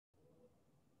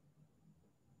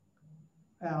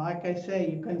like I say,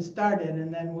 you can start it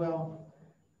and then we'll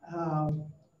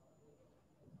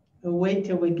wait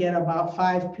till we get about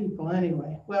 5 people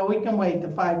anyway. Well, we can wait the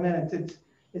 5 minutes.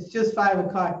 It's just 5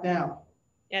 o'clock now.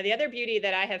 Yeah, the other beauty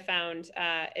that I have found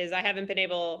is I haven't been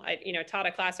able, I taught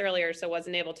a class earlier, so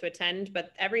wasn't able to attend,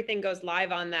 but everything goes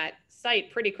live on that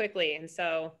site pretty quickly. And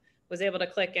so was able to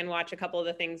click and watch a couple of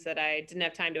the things that I didn't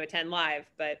have time to attend live,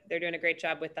 but they're doing a great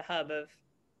job with the hub of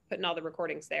putting all the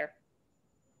recordings there.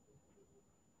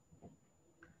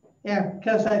 Yeah,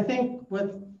 because I think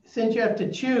since you have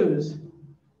to choose,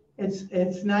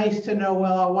 it's nice to know,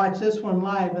 well, I'll watch this one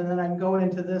live and then I can go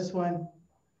into this one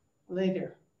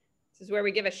later. This is where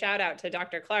we give a shout out to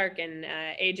Dr. Clark and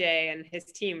AJ and his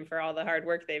team for all the hard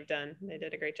work they've done. They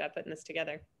did a great job putting this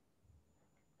together.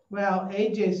 Well,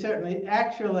 AJ certainly,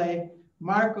 actually,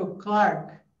 Marco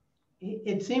Clark,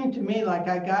 it seemed to me like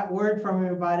I got word from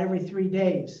him about every 3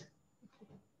 days.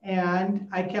 And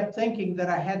I kept thinking that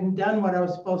I hadn't done what I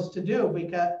was supposed to do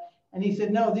and he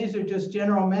said, no, these are just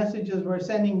general messages we're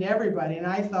sending to everybody. And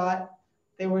I thought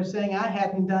they were saying I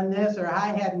hadn't done this or I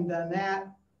hadn't done that.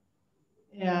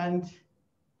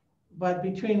 But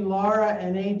between Laura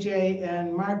and AJ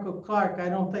and Marco Clark, I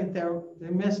don't think they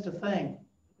missed a thing.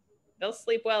 They'll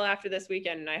sleep well after this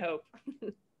weekend, I hope.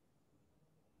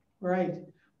 Right.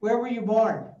 Where were you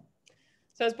born?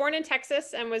 So I was born in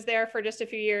Texas and was there for just a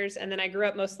few years. And then I grew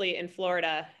up mostly in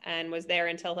Florida and was there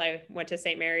until I went to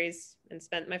St. Mary's and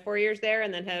spent my 4 years there,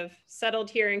 and then have settled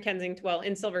here in Kensington, well,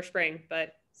 in Silver Spring,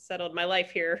 but settled my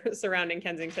life here surrounding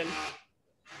Kensington.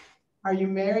 Are you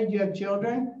married? Do you have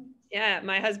children? Yeah,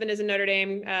 my husband is a Notre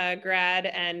Dame grad,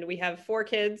 and we have 4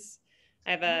 kids.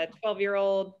 I have a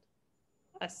 12-year-old,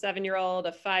 a 7-year-old,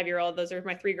 a 5-year-old. Those are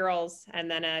my 3 girls,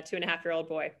 and then a 2.5-year-old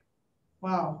boy.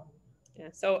 Wow. Yeah,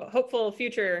 so hopeful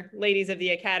future ladies of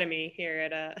the academy here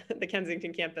at the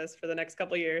Kensington campus for the next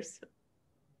couple of years.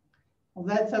 Well,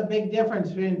 that's a big difference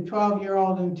between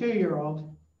 12-year-old and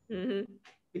 2-year-old,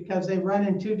 because they run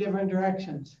in 2 different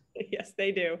directions. Yes,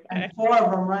 they do. And 4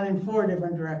 of them run in 4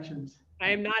 different directions.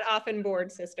 I am not often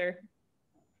bored, sister.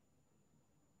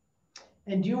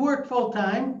 And do you work full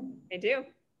time? I do.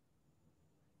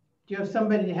 Do you have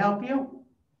somebody to help you?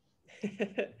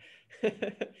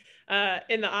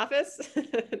 In the office?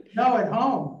 No, at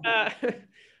home.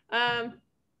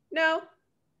 No.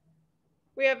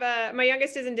 We have, my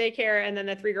youngest is in daycare, and then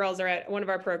the 3 girls are at one of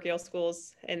our parochial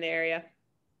schools in the area.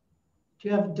 Do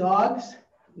you have dogs?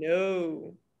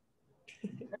 No.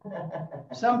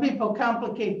 Some people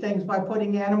complicate things by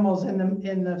putting animals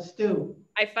in the stew.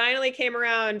 I finally came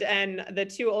around, and the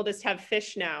 2 oldest have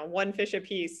fish now, 1 fish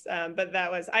apiece. But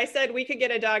I said we could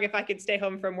get a dog if I could stay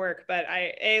home from work, but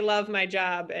I A, love my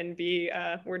job, and B,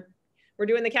 we're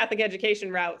doing the Catholic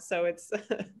education route, so it's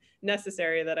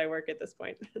necessary that I work at this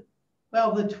point.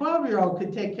 Well, the 12-year-old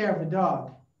could take care of a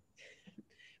dog.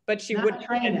 But she wouldn't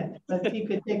train it, but he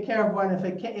could take care of one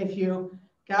if you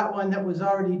got one that was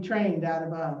already trained out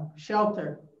of a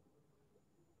shelter.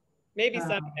 Maybe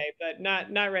someday, but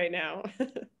not right now.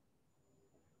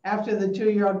 After the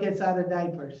 2-year-old gets out of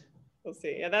diapers. We'll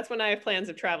see. Yeah, that's when I have plans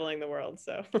of traveling the world.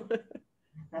 So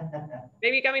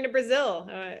maybe coming to Brazil.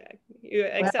 You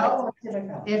accept? Well,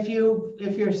 if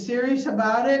you're serious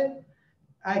about it,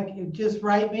 just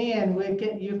write me and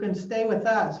you can stay with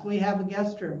us. We have a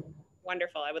guest room.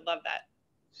 Wonderful. I would love that.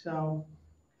 So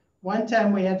one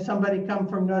time we had somebody come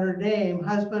from Notre Dame,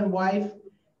 husband, wife,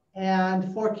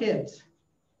 and 4 kids.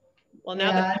 Well,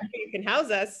 now that you can house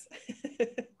us.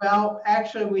 Well,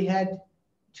 actually we had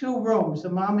 2 rooms, the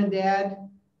mom and dad,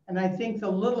 and I think the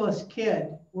littlest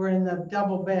kid were in the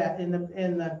double bed, in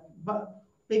the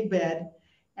big bed.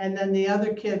 And then the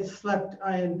other kids slept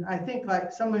in, I think,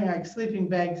 something like sleeping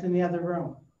bags in the other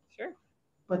room. Sure.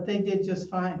 But they did just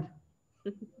fine.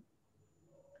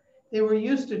 They were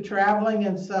used to traveling,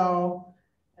 and so,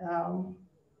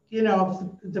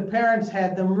 the parents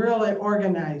had them really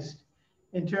organized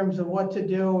in terms of what to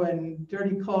do, and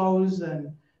dirty clothes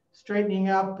and straightening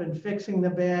up and fixing the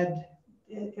bed.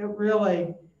 It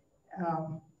really,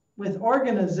 with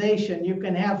organization, you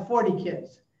can have 40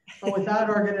 kids. But without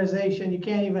organization, you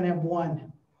can't even have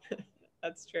 1.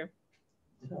 That's true.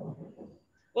 So,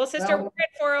 well, sister, we're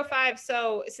at 4:05.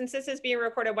 So since this is being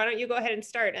recorded, why don't you go ahead and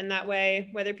start? And that way,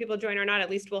 whether people join or not, at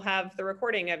least we'll have the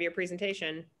recording of your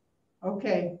presentation.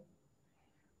 Okay.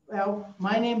 Well,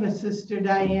 my name is Sister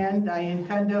Diane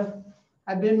Cundiff.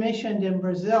 I've been missioned in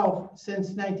Brazil since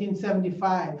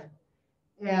 1975.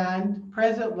 And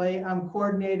presently, I'm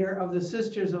coordinator of the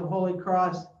Sisters of Holy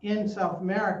Cross in South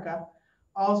America.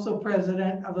 Also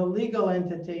president of the legal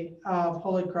entity of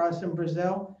Holy Cross in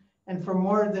Brazil. And for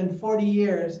more than 40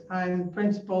 years, I'm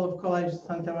principal of Colegio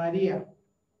Santa Maria.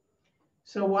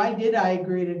 So why did I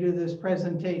agree to do this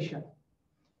presentation?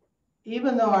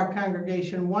 Even though our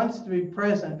congregation wants to be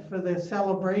present for the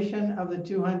celebration of the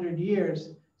 200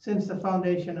 years since the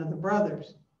foundation of the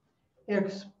brothers,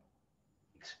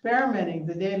 experimenting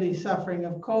the daily suffering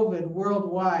of COVID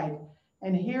worldwide,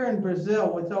 and here in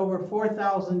Brazil with over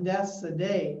 4,000 deaths a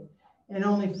day and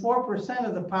only 4%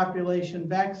 of the population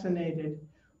vaccinated,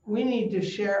 we need to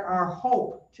share our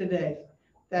hope today.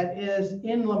 That is,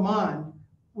 in Le Mans,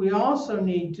 we also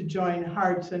need to join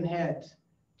hearts and heads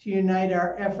to unite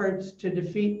our efforts to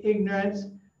defeat ignorance,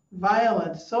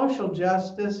 violence, social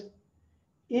justice,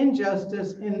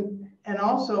 injustice, and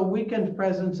also weakened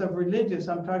presence of religious.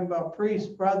 I'm talking about priests,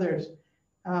 brothers,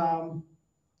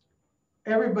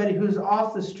 everybody who's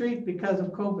off the street because of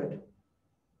COVID.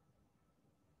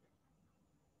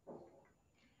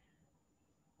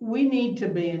 We need to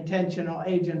be intentional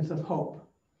agents of hope.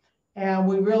 And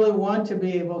we really want to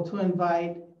be able to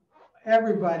invite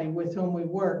everybody with whom we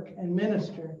work and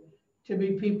minister to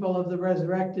be people of the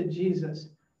resurrected Jesus,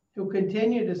 who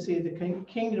continue to see the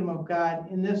kingdom of God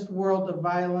in this world of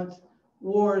violence,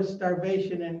 wars,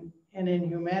 starvation, and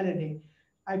inhumanity.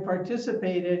 I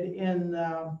participated in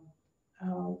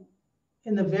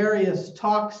the various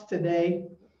talks today,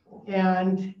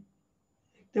 and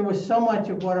there was so much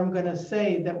of what I'm going to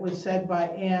say that was said by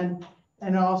Anne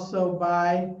and also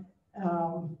by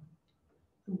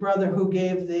the brother who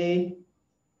gave the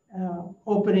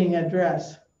opening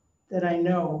address that I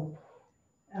know.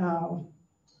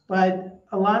 But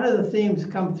a lot of the themes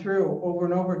come through over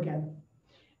and over again.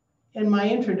 In my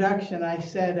introduction, I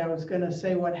said I was going to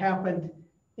say what happened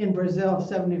in Brazil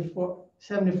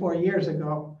 74 years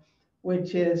ago,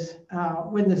 which is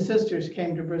when the sisters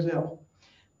came to Brazil.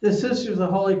 The Sisters of the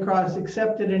Holy Cross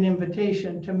accepted an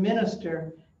invitation to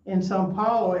minister in São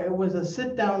Paulo. It was a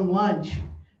sit-down lunch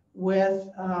with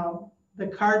the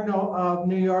Cardinal of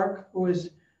New York, who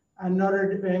was a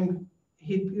Notre Dame.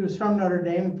 He was from Notre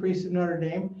Dame, a priest of Notre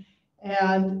Dame,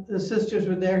 and the sisters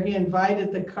were there. He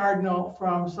invited the Cardinal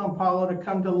from São Paulo to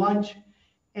come to lunch,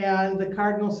 and the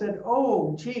Cardinal said,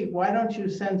 "Oh, gee, why don't you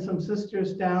send some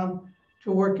sisters down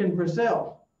to work in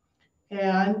Brazil?"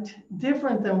 And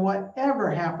different than whatever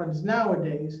happens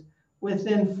nowadays,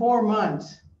 within 4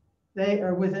 months,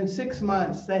 within 6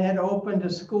 months, they had opened a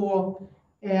school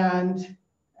and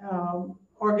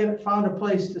found a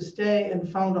place to stay and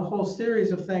found a whole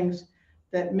series of things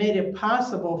that made it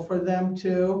possible for them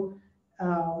to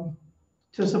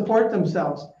support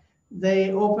themselves.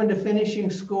 They opened a finishing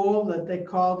school that they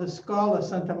called the Escola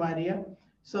Santa Maria,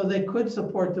 so they could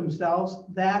support themselves.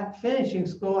 That finishing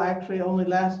school actually only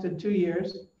lasted 2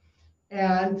 years,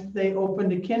 and they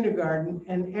opened a kindergarten,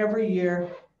 and every year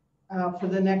for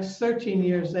the next 13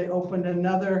 years, they opened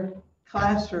another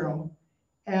classroom.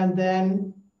 And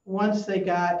then once they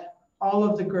got all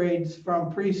of the grades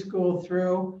from preschool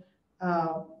through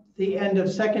the end of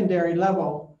secondary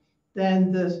level,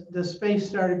 then the space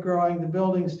started growing, the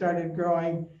building started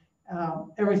growing,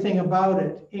 everything about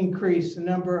it increased. The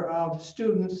number of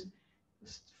students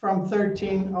from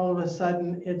 13, all of a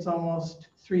sudden, it's almost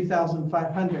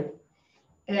 3,500.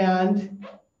 And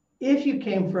if you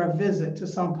came for a visit to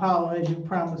São Paulo, as you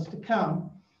promised to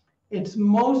come, it's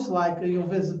most likely you'll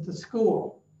visit the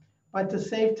school. But to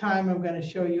save time, I'm going to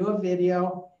show you a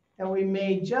video that we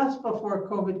made just before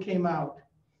COVID came out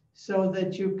so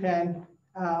that you can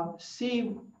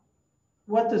see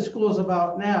what the school's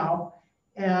about now.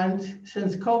 And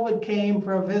since COVID came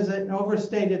for a visit and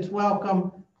overstayed its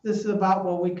welcome, this is about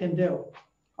what we can do.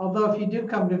 Although if you do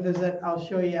come to visit, I'll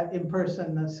show you in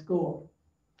person the school.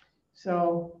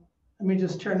 So let me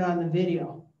just turn on the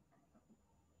video.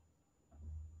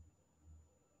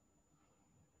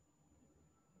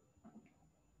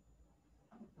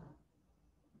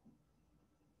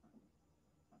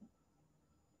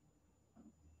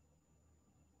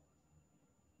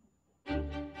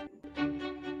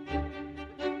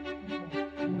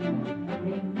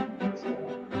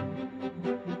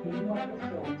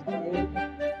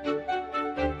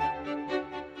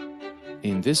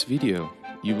 In this video,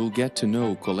 you will get to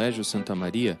know Colegio Santa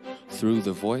Maria through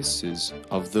the voices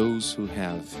of those who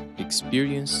have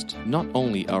experienced not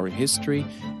only our history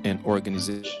and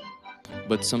organization,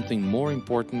 but something more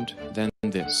important than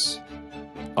this,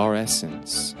 our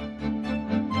essence.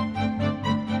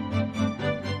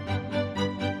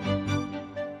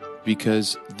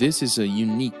 Because this is a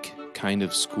unique kind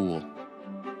of school.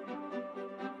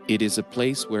 It is a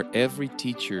place where every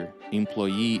teacher,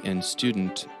 employee, and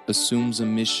student assumes a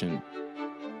mission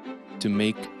to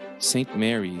make St.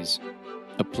 Mary's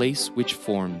a place which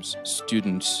forms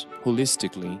students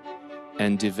holistically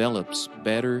and develops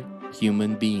better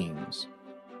human beings.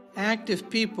 active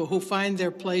people who find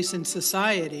their place in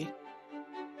society,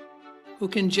 who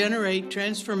can generate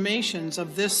transformations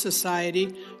of this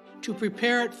society to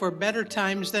prepare it for better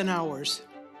times than ours,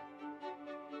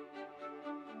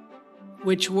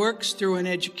 which works through an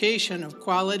education of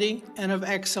quality and of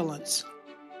excellence.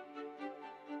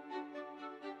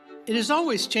 It is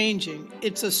always changing.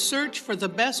 It's a search for the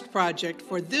best project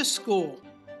for this school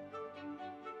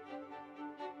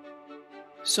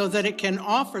so that it can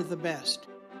offer the best.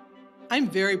 I'm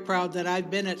very proud that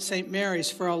I've been at St. Mary's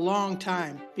for a long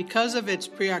time because of its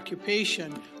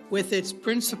preoccupation with its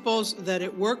principles that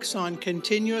it works on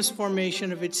continuous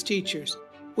formation of its teachers.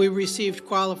 We received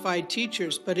qualified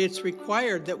teachers, but it's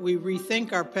required that we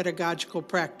rethink our pedagogical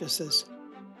practices,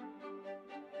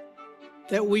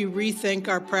 that we rethink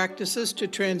our practices to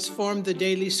transform the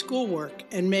daily schoolwork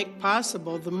and make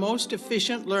possible the most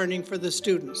efficient learning for the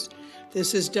students.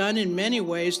 This is done in many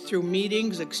ways through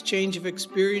meetings, exchange of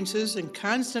experiences, and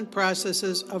constant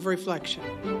processes of reflection.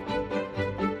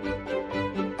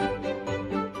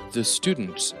 The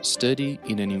students study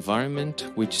in an environment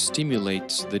which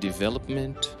stimulates the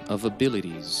development of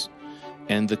abilities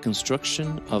and the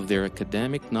construction of their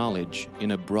academic knowledge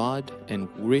in a broad and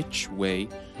rich way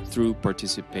through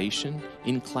participation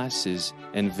in classes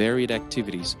and varied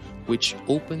activities which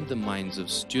open the minds of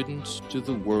students to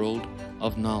the world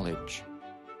of knowledge.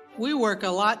 We work a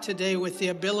lot today with the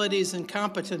abilities and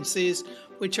competencies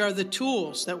which are the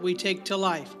tools that we take to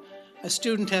life. A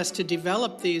student has to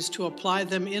develop these to apply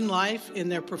them in life, in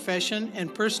their profession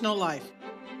and personal life.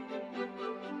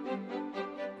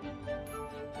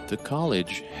 The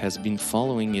college has been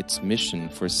following its mission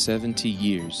for 70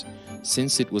 years,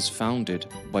 since it was founded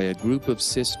by a group of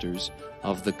sisters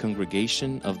of the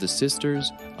Congregation of the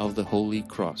Sisters of the Holy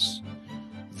Cross.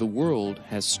 The world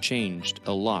has changed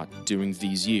a lot during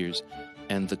these years,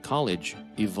 and the college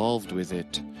evolved with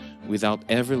it, without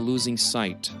ever losing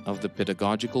sight of the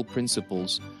pedagogical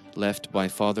principles left by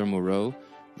Father Moreau,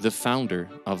 the founder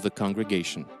of the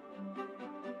congregation.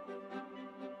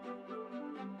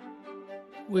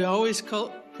 We always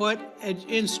put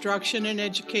instruction and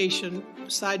education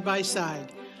side by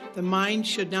side. The mind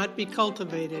should not be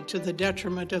cultivated to the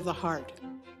detriment of the heart.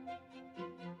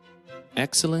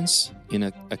 Excellence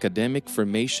in academic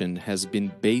formation has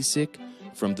been basic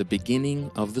from the beginning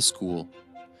of the school,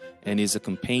 and is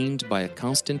accompanied by a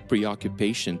constant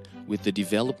preoccupation with the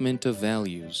development of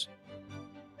values.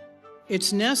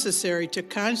 It's necessary to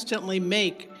constantly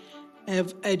make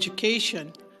of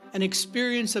education an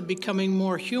experience of becoming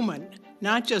more human,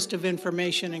 not just of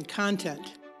information and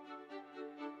content.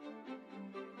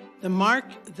 The mark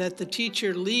that the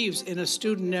teacher leaves in a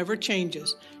student never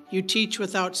changes. You teach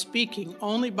without speaking,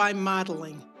 only by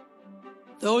modeling.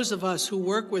 Those of us who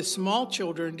work with small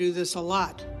children do this a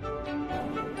lot.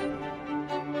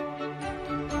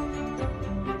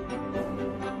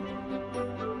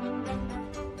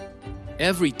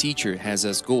 Every teacher has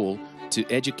as goal to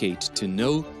educate, to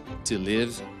know, to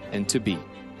live, and to be.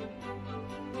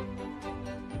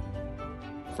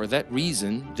 For that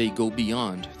reason, they go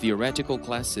beyond theoretical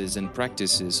classes and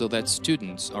practices so that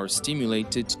students are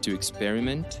stimulated to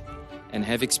experiment and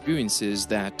have experiences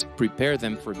that prepare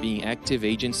them for being active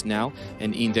agents now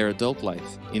and in their adult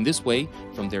life. In this way,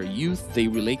 from their youth, they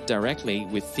relate directly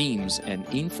with themes and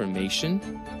information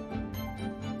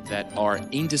that are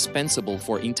indispensable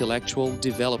for intellectual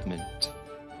development.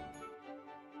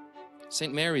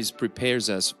 St. Mary's prepares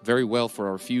us very well for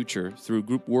our future through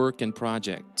group work and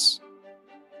projects.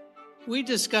 We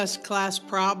discuss class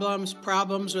problems,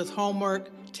 problems with homework,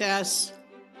 tests,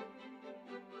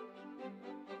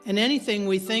 and anything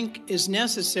we think is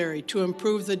necessary to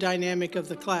improve the dynamic of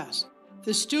the class.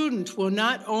 The student will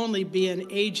not only be an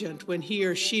agent when he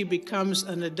or she becomes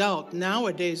an adult.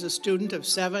 Nowadays, a student of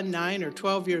 7, 9, or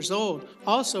 12 years old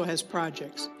also has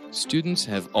projects. Students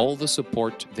have all the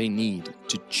support they need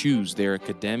to choose their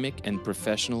academic and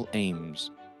professional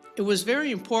aims. It was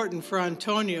very important for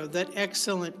Antonio that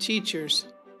excellent teachers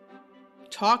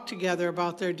talk together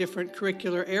about their different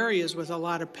curricular areas with a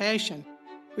lot of passion,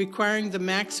 requiring the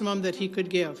maximum that he could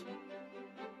give.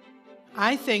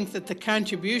 I think that the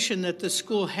contribution that the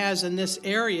school has in this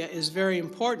area is very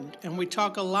important, and we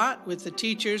talk a lot with the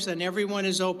teachers, and everyone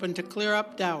is open to clear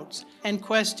up doubts and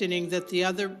questioning that the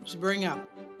others bring up.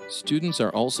 Students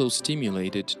are also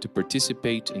stimulated to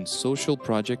participate in social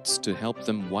projects to help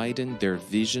them widen their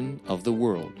vision of the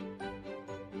world.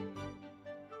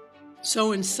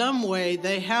 So in some way,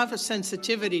 they have a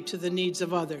sensitivity to the needs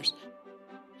of others.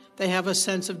 They have a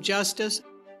sense of justice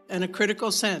and a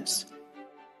critical sense.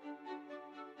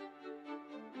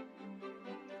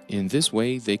 In this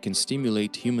way, they can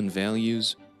stimulate human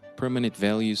values, permanent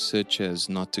values such as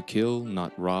not to kill,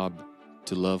 not rob,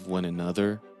 to love one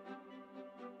another.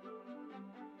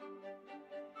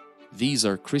 These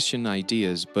are Christian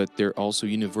ideas, but they're also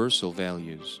universal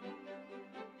values.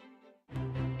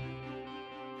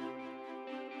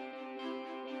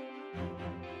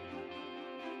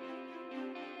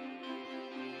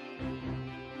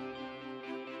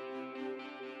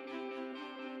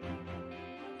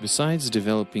 Besides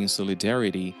developing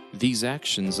solidarity, these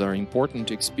actions are important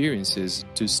experiences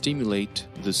to stimulate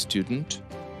the student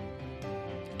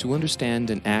to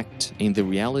understand and act in the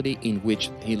reality in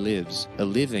which he lives, a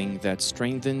living that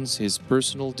strengthens his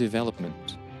personal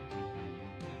development.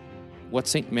 What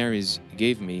St. Mary's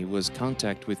gave me was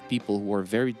contact with people who are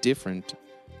very different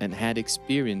and had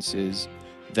experiences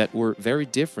that were very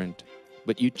different,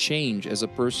 but you change as a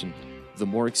person. The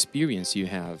more experience you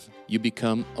have, you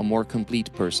become a more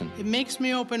complete person. It makes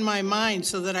me open my mind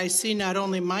so that I see not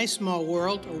only my small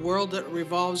world, a world that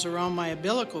revolves around my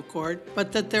umbilical cord,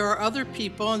 but that there are other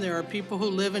people, and there are people who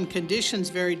live in conditions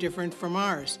very different from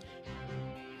ours.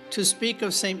 To speak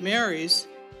of St. Mary's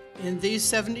in these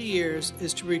 70 years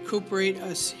is to recuperate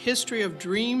a history of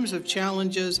dreams, of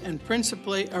challenges, and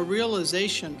principally a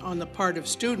realization on the part of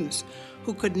students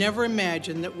who could never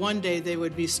imagine that one day they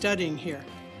would be studying here.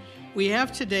 We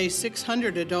have today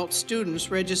 600 adult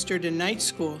students registered in night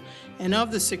school, and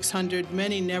of the 600,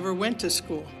 many never went to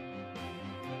school.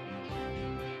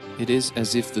 It is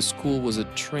as if the school was a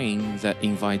train that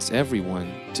invites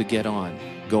everyone to get on,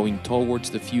 going towards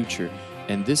the future,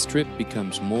 and this trip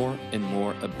becomes more and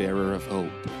more a bearer of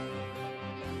hope.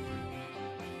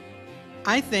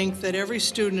 I think that every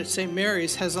student at St.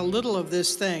 Mary's has a little of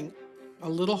this thing, a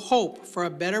little hope for a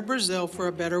better Brazil, for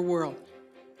a better world.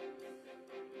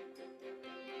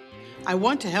 I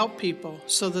want to help people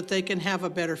so that they can have a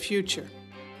better future.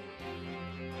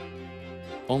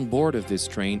 On board of this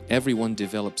train, everyone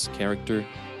develops character,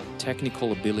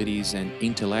 technical abilities, and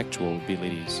intellectual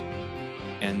abilities,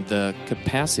 and the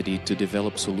capacity to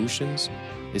develop solutions,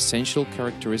 essential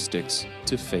characteristics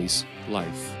to face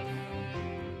life.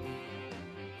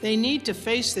 They need to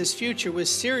face this future with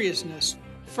seriousness,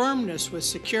 firmness with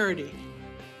security,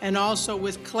 and also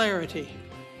with clarity.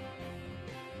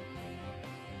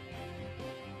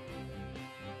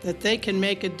 That they can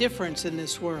make a difference in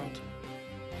this world.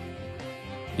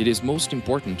 It is most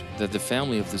important that the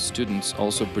family of the students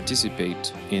also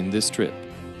participate in this trip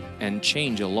and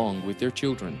change along with their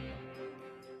children.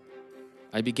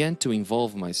 I began to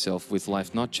involve myself with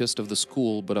life not just of the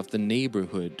school but of the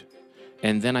neighborhood,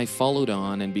 and then I followed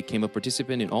on and became a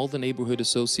participant in all the neighborhood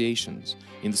associations,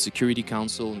 in the Security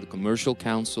Council, in the Commercial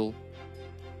Council,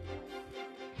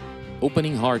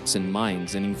 opening hearts and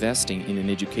minds and investing in an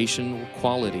educational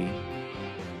quality.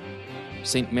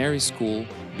 St. Mary's School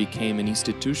became an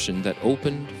institution that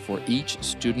opened for each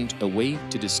student a way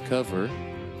to discover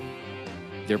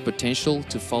their potential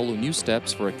to follow new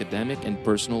steps for academic and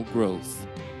personal growth.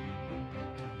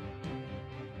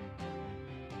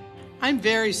 I'm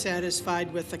very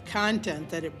satisfied with the content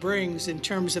that it brings in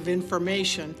terms of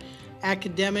information,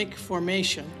 academic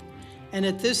formation. And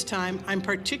at this time, I'm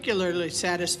particularly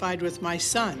satisfied with my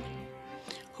son,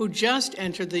 who just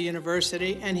entered the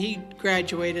university and he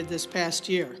graduated this past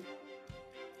year.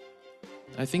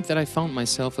 I think that I found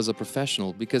myself as a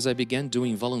professional because I began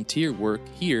doing volunteer work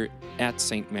here at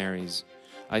St. Mary's.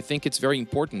 I think it's very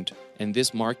important, and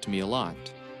this marked me a lot.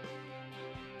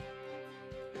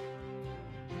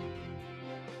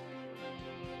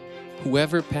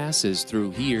 Whoever passes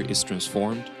through here is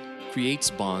transformed, creates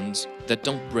bonds that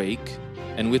don't break,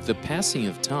 and with the passing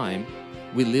of time,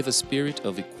 we live a spirit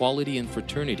of equality and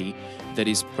fraternity that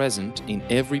is present in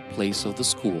every place of the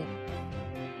school.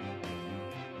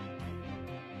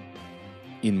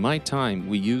 In my time,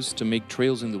 we used to make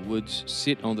trails in the woods,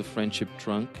 sit on the friendship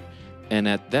trunk, and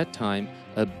at that time,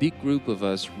 a big group of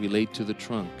us relate to the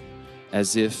trunk,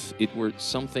 as if it were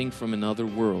something from another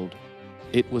world.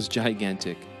 It was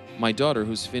gigantic. My daughter,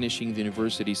 who's finishing the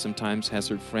university, sometimes has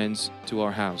her friends to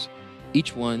our house.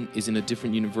 Each one is in a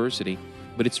different university,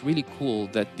 but it's really cool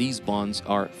that these bonds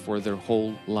are for their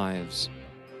whole lives.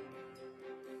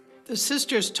 The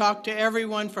sisters talk to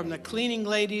everyone from the cleaning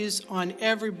ladies on.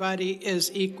 Everybody is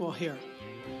equal here.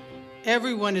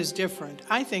 Everyone is different.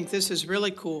 I think this is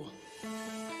really cool.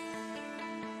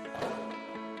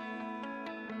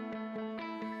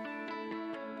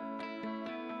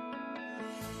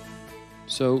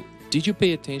 So, did you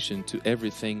pay attention to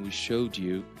everything we showed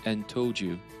you and told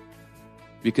you?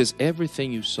 Because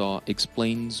everything you saw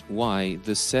explains why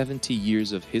the 70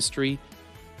 years of history,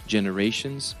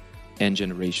 generations and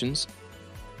generations,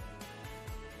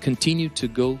 continue to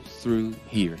go through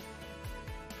here.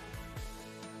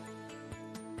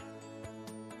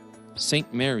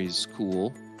 St. Mary's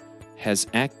School has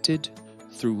acted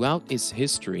throughout its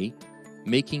history,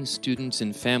 making students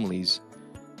and families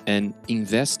and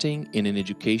investing in an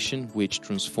education which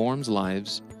transforms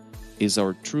lives is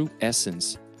our true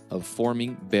essence of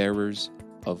forming bearers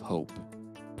of hope.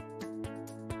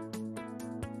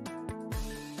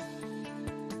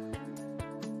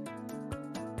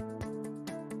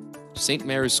 St.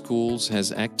 Mary's Schools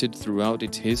has acted throughout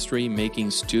its history, making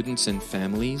students and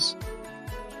families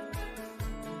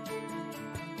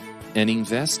and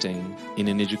investing in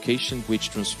an education which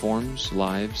transforms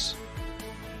lives.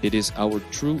 It is our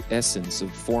true essence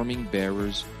of forming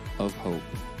bearers of hope.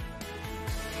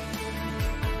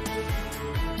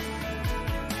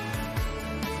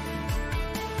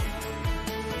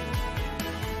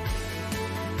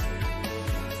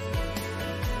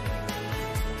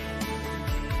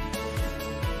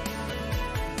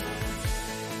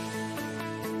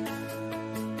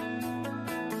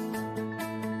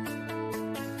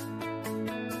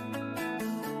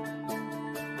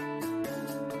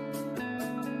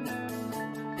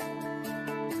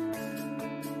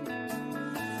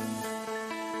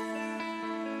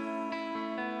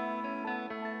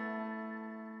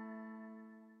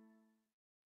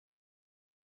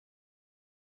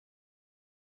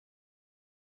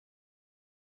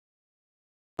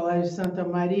 Colegio Santa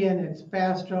Maria and its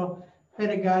pastoral,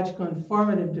 pedagogical, and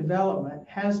formative development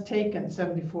has taken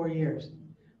 74 years.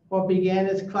 What began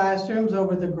as classrooms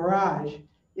over the garage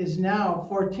is now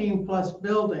 14 plus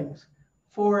buildings,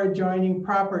 4 adjoining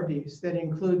properties that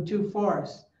include 2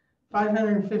 forests,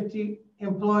 550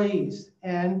 employees,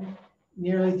 and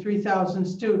nearly 3,000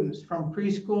 students from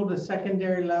preschool to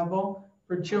secondary level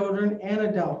for children and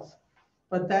adults.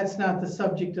 But that's not the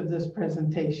subject of this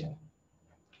presentation.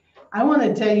 I want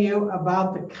to tell you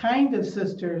about the kind of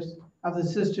sisters of the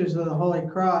Sisters of the Holy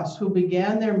Cross who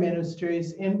began their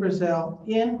ministries in Brazil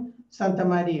in Santa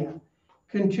Maria,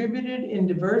 contributed in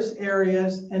diverse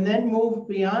areas, and then moved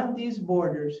beyond these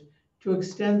borders to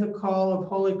extend the call of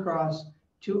Holy Cross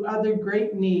to other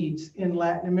great needs in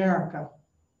Latin America.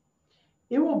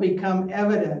 It will become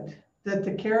evident that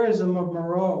the charism of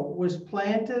Moreau was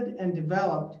planted and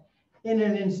developed in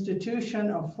an institution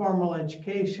of formal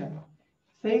education,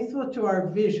 faithful to our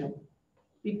vision,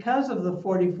 because of the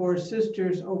 44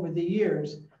 sisters over the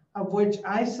years, of which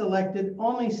I selected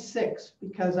only 6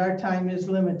 because our time is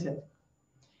limited.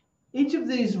 Each of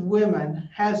these women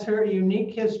has her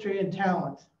unique history and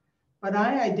talents, but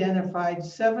I identified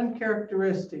 7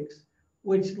 characteristics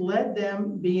which led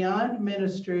them beyond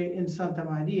ministry in Santa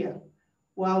Maria,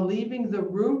 while leaving the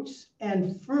roots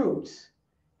and fruits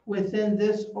within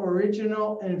this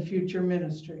original and future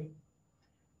ministry.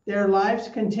 Their lives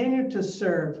continue to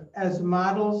serve as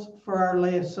models for our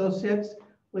lay associates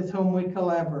with whom we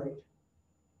collaborate.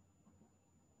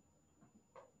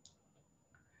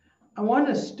 I want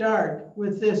to start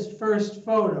with this first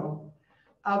photo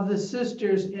of the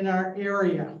sisters in our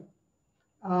area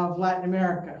of Latin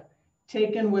America,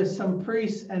 taken with some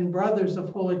priests and brothers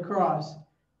of Holy Cross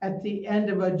at the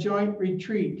end of a joint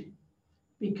retreat,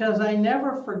 because I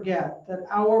never forget that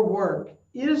our work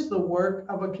is the work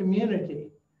of a community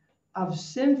of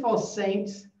sinful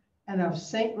saints and of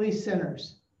saintly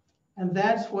sinners. And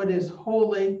that's what is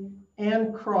holy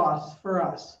and cross for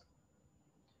us.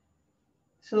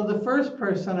 So the first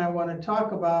person I want to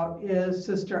talk about is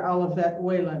Sister Olivet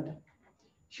Wayland.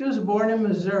 She was born in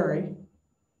Missouri.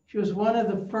 She was one of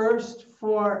the first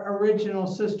 4 original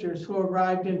sisters who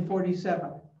arrived in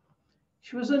 47.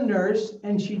 She was a nurse,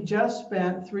 and she just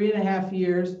spent 3.5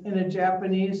 years in a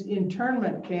Japanese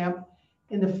internment camp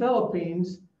in the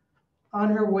Philippines on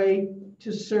her way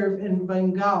to serve in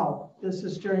Bengal. This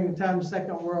is during the time of the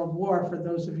Second World War, for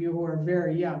those of you who are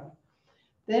very young.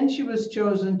 Then she was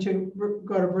chosen to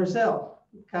go to Brazil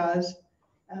because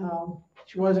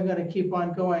she wasn't going to keep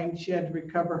on going. She had to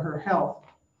recover her health.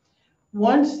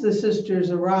 Once the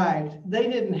sisters arrived, they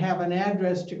didn't have an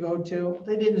address to go to.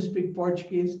 They didn't speak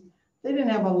Portuguese. They didn't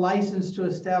have a license to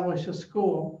establish a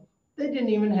school. They didn't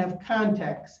even have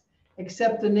contacts,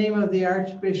 except the name of the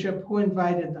Archbishop who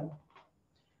invited them.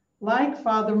 Like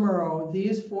Father Moreau,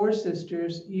 these 4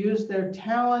 sisters used their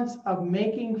talents of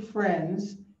making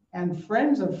friends and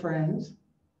friends of friends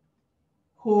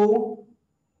who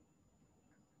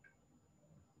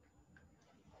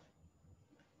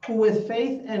with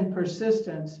faith and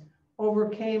persistence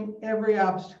overcame every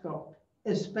obstacle,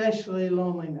 especially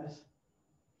loneliness.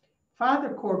 Father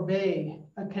Corbeil,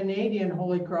 a Canadian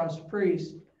Holy Cross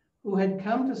priest who had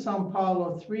come to São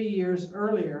Paulo 3 years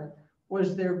earlier,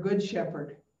 was their good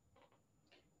shepherd.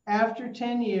 After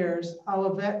 10 years,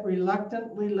 Olivet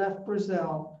reluctantly left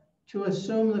Brazil to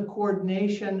assume the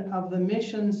coordination of the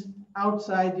missions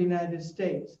outside the United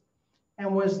States,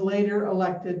 and was later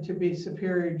elected to be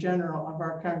Superior General of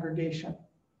our congregation.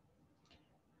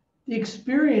 The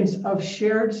experience of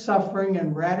shared suffering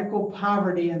and radical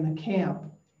poverty in the camp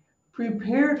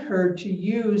prepared her to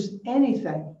use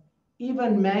anything,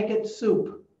 even maggot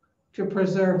soup, to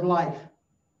preserve life.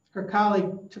 Her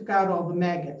colleague took out all the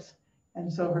maggots,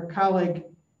 and so her colleague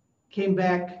came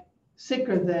back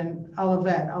sicker than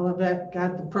Olivette. Olivette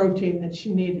got the protein that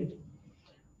she needed.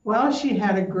 While she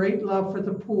had a great love for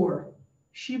the poor,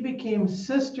 she became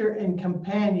sister and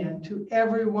companion to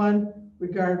everyone,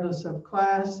 regardless of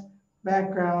class,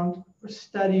 background, or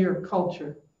study or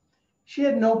culture. She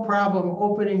had no problem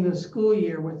opening the school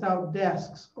year without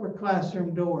desks or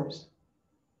classroom doors.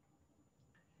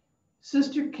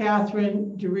 Sister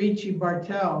Catherine Dirici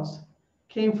Bartels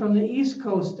came from the east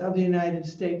coast of the United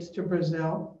States to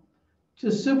Brazil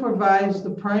to supervise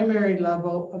the primary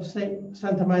level of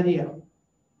Santa Maria.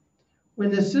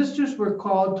 When the sisters were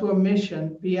called to a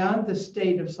mission beyond the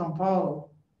state of São Paulo,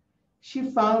 she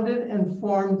founded and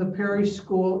formed the parish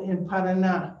school in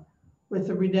Paraná with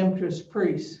the Redemptorist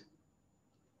priests.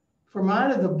 From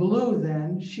out of the blue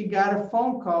then, she got a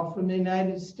phone call from the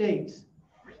United States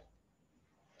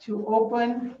to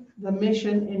open the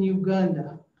mission in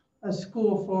Uganda, a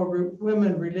school for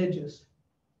women religious.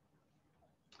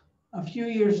 A few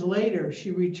years later,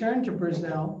 she returned to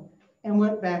Brazil and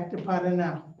went back to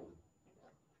Paraná.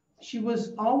 She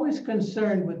was always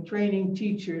concerned with training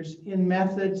teachers in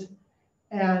methods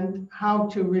and how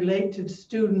to relate to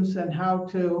students and how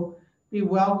to be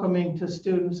welcoming to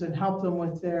students and help them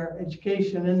with their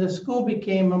education. And the school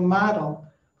became a model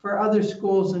for other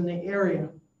schools in the area.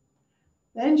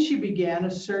 Then she began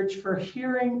a search for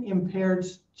hearing impaired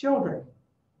children.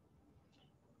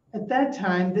 At that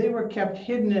time, they were kept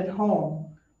hidden at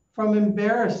home from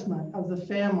embarrassment of the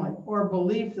family or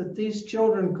belief that these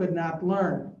children could not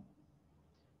learn.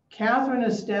 Catherine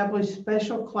established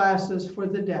special classes for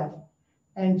the deaf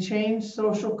and changed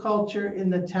social culture in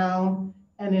the town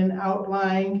and in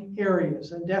outlying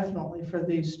areas, and definitely for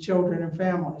these children and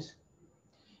families.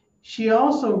 She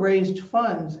also raised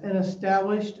funds and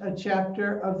established a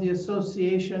chapter of the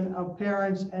Association of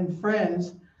Parents and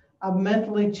Friends of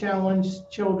Mentally Challenged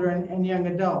Children and Young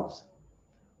Adults,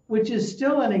 which is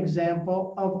still an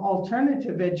example of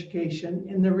alternative education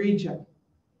in the region.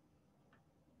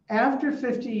 After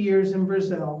 50 years in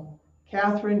Brazil,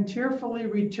 Catherine tearfully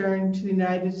returned to the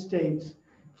United States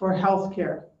for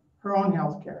healthcare, her own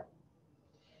healthcare.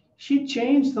 She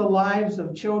changed the lives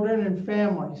of children and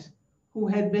families who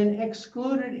had been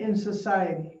excluded in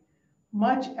society,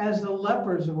 much as the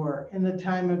lepers were in the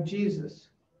time of Jesus.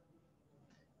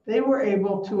 They were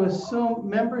able to assume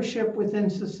membership within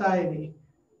society,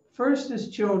 first as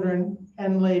children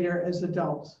and later as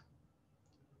adults.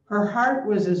 Her heart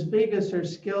was as big as her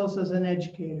skills as an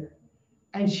educator,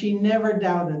 and she never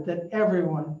doubted that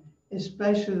everyone,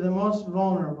 especially the most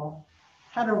vulnerable,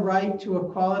 had a right to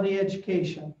a quality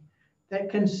education that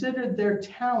considered their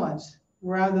talents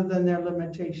rather than their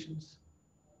limitations.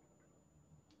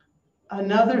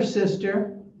 Another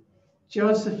sister,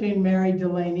 Josephine Mary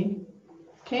Delaney,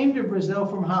 came to Brazil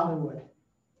from Hollywood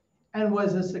and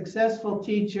was a successful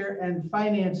teacher and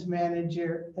finance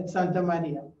manager at Santa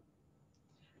Maria.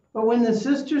 But when the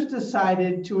sisters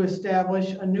decided to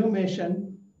establish a new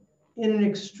mission in an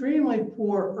extremely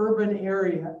poor urban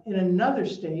area in another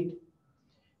state,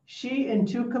 she and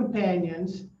two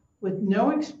companions with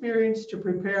no experience to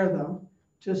prepare them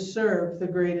to serve the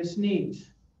greatest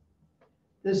needs.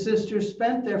 The sisters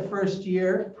spent their first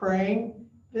year praying,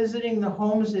 visiting the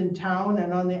homes in town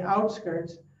and on the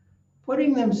outskirts,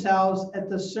 putting themselves at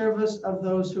the service of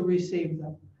those who received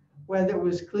them, whether it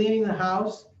was cleaning the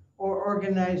house or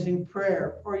organizing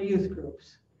prayer or youth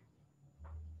groups.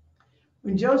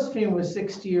 When Josephine was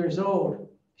 60 years old,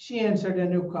 she answered a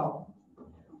new call.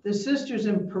 The sisters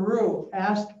in Peru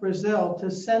asked Brazil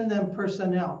to send them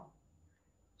personnel.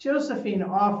 Josephine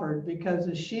offered because,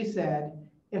 as she said,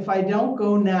 if I don't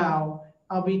go now,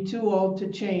 I'll be too old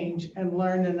to change and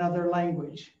learn another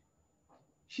language.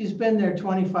 She's been there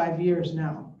 25 years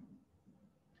now.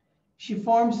 She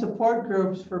formed support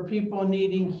groups for people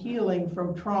needing healing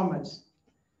from traumas,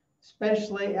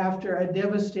 especially after a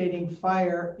devastating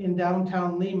fire in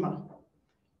downtown Lima.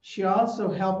 She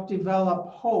also helped develop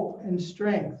hope and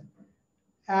strength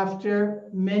after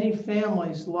many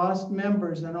families lost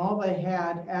members and all they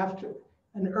had after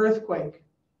an earthquake.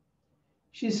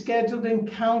 She scheduled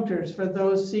encounters for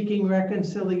those seeking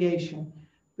reconciliation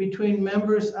between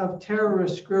members of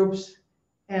terrorist groups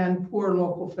and poor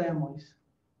local families.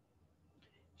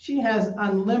 She has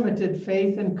unlimited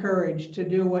faith and courage to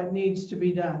do what needs to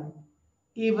be done,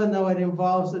 even though it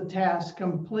involves a task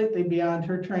completely beyond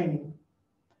her training.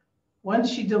 Once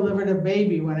she delivered a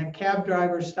baby when a cab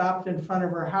driver stopped in front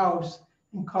of her house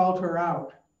and called her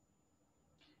out.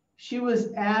 She was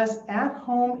as at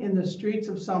home in the streets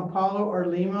of Sao Paulo or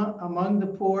Lima among the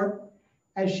poor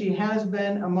as she has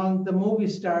been among the movie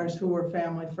stars who were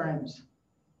family friends.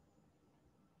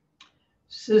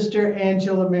 Sister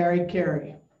Angela Mary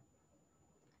Carey.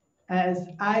 As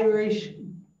an Irish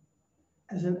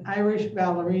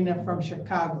ballerina from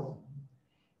Chicago,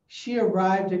 she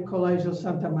arrived at Colegio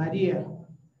Santa Maria,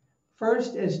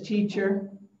 first as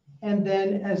teacher and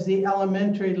then as the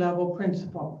elementary level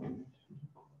principal.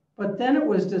 But then it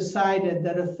was decided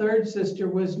that a third sister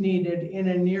was needed in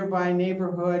a nearby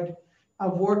neighborhood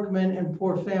of workmen and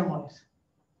poor families.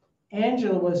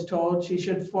 Angela was told she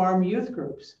should form youth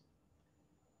groups.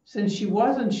 Since she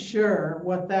wasn't sure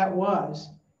what that was,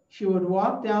 she would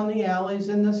walk down the alleys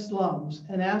in the slums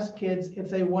and ask kids if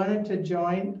they wanted to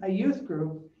join a youth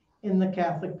group in the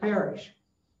Catholic parish.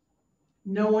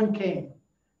 No one came,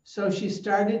 so she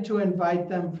started to invite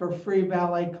them for free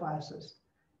ballet classes.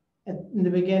 In the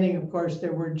beginning, of course,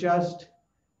 there were just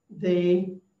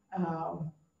the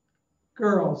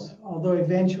girls, although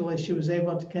eventually she was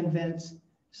able to convince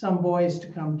some boys to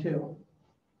come too.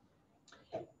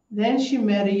 Then she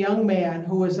met a young man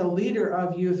who was a leader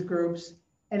of youth groups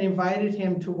and invited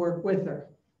him to work with her.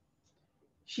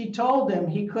 She told him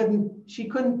she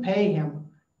couldn't pay him,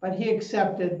 but he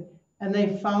accepted, and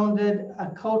they founded a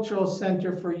cultural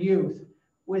center for youth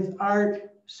with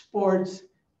art, sports,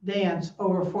 dance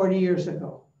over 40 years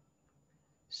ago.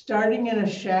 Starting in a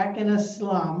shack in a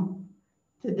slum,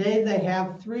 today they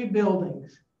have 3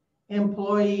 buildings,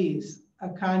 employees, a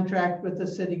contract with the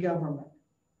city government.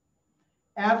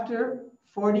 After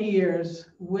 40 years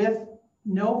with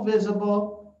no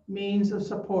visible means of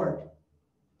support,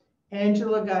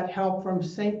 Angela got help from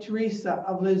St. Teresa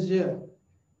of Lisieux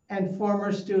and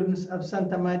former students of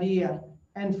Santa Maria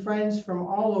and friends from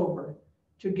all over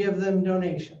to give them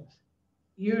donations,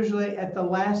 usually at the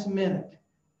last minute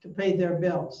to pay their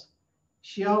bills.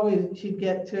 She'd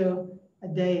get to a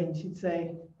day and she'd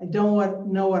say, I don't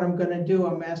know what I'm gonna do.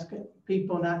 I'm asking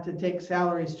people not to take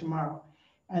salaries tomorrow.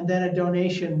 And then a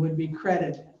donation would be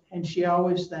credited. And she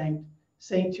always thanked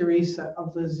St. Teresa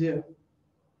of Lisieux.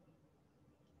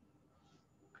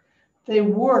 They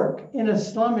work in a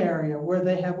slum area where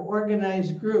they have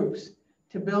organized groups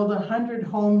to build 100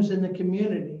 homes in the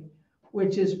community,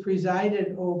 which is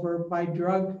presided over by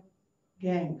drug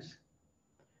gangs.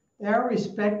 They are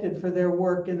respected for their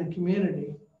work in the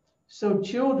community, so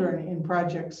children in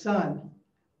Project Sun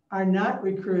are not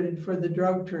recruited for the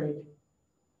drug trade.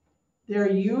 Their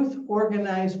youth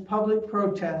organized public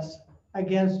protests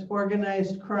against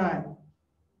organized crime,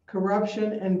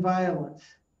 corruption, and violence,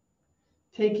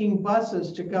 taking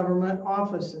buses to government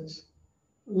offices,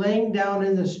 laying down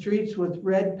in the streets with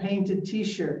red painted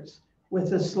t-shirts with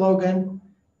the slogan,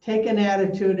 take an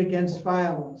attitude against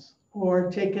violence, or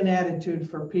take an attitude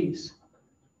for peace.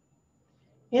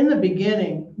 In the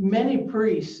beginning, many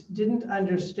priests didn't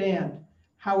understand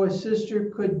how a sister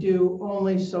could do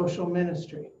only social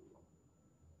ministry.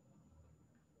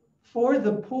 For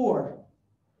the poor,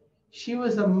 she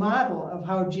was a model of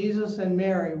how Jesus and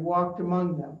Mary walked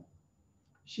among them.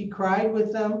 She cried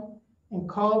with them and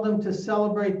called them to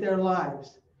celebrate their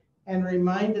lives and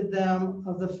reminded them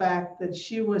of the fact that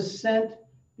she was sent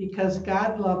because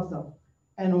God loved them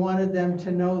and wanted them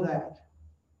to know that.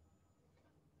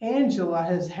 Angela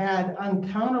has had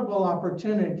uncountable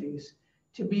opportunities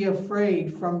to be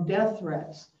afraid from death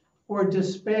threats or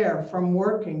despair from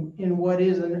working in what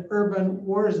is an urban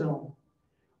war zone.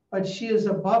 But she is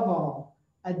above all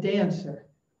a dancer,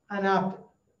 an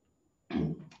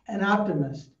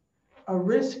optimist, a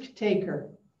risk taker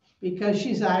because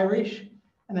she's Irish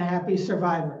and a happy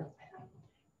survivor.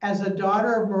 As a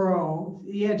daughter of Moreau,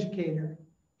 the educator,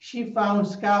 she found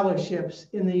scholarships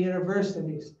in the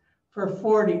universities for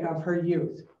 40 of her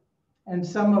youth. And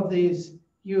some of these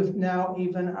youth now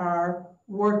even are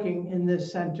working in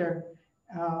this center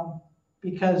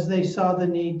because they saw the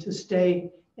need to stay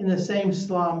in the same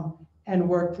slum and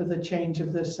work for the change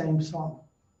of this same slum.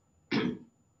 The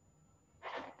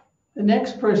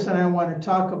next person I want to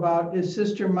talk about is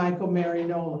Sister Michael Mary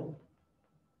Nolan.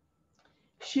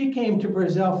 She came to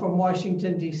Brazil from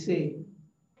Washington, D.C.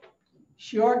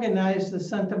 She organized the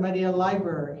Santa Maria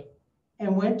Library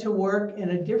and went to work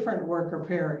in a different worker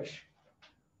parish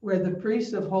where the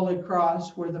priests of Holy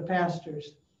Cross were the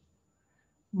pastors.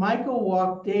 Michael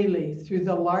walked daily through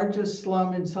the largest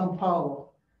slum in Sao Paulo,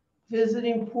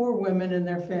 visiting poor women and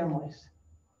their families.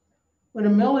 When a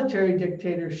military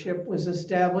dictatorship was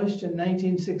established in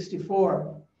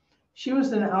 1964, she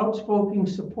was an outspoken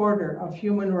supporter of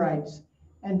human rights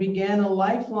and began a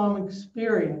lifelong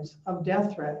experience of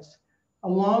death threats,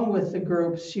 along with the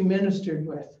groups she ministered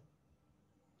with.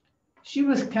 She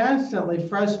was constantly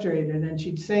frustrated, and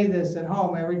she'd say this at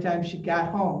home every time she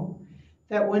got home,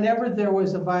 that whenever there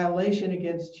was a violation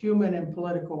against human and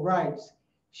political rights,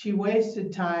 she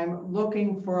wasted time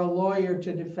looking for a lawyer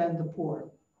to defend the poor.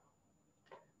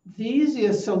 The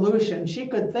easiest solution she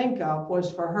could think of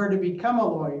was for her to become a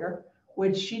lawyer,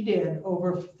 which she did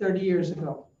over 30 years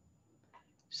ago.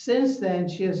 Since then,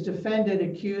 she has defended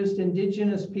accused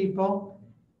Indigenous people,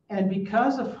 and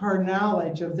because of her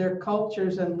knowledge of their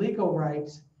cultures and legal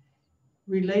rights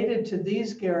related to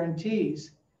these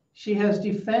guarantees, she has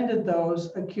defended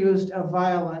those accused of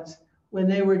violence when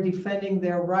they were defending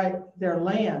their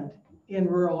land in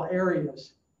rural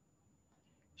areas.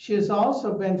 She has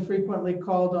also been frequently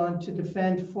called on to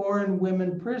defend foreign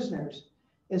women prisoners,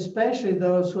 especially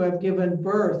those who have given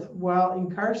birth while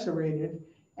incarcerated,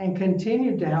 and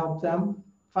continued to help them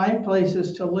find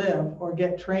places to live or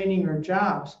get training or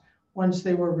jobs once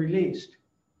they were released.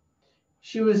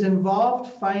 She was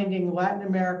involved finding Latin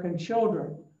American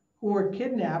children who were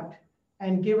kidnapped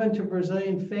and given to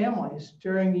Brazilian families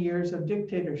during the years of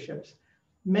dictatorships.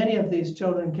 Many of these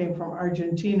children came from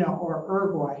Argentina or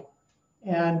Uruguay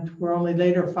and were only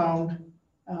later found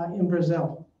in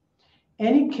Brazil.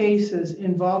 Any cases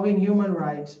involving human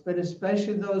rights, but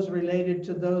especially those related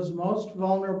to those most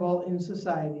vulnerable in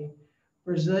society,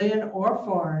 Brazilian or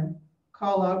foreign,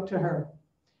 call out to her.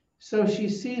 So she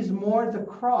sees more the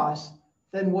cross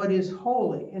than what is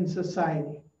holy in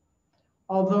society.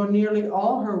 Although nearly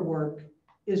all her work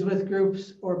is with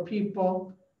groups or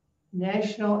people,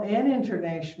 national and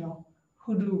international,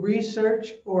 who do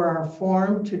research or are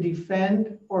formed to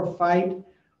defend or fight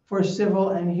for civil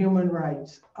and human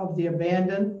rights of the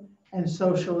abandoned and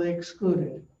socially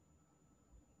excluded.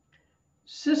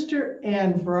 Sister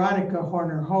Anne Veronica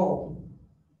Horner-Ho.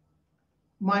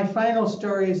 My final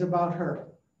story is about her.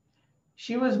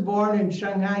 She was born in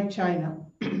Shanghai, China.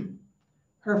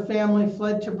 Her family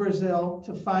fled to Brazil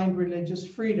to find religious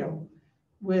freedom,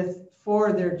 with 4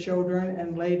 of their children,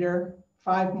 and later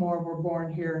 5 more were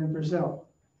born here in Brazil.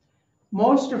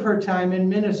 Most of her time in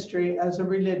ministry as a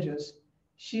religious,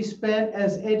 she spent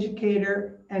as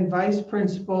educator and vice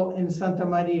principal in Santa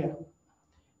Maria,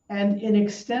 and in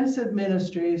extensive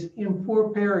ministries in poor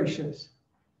parishes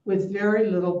with very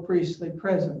little priestly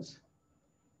presence.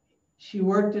 She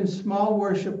worked in small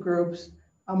worship groups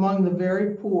among the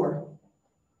very poor.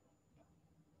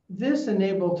 This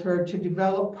enabled her to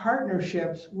develop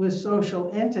partnerships with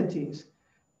social entities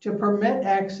to permit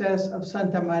access of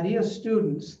Santa Maria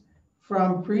students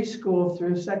from preschool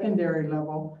through secondary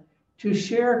level to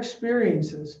share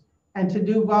experiences and to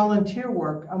do volunteer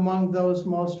work among those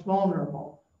most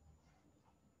vulnerable.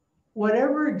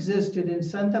 Whatever existed in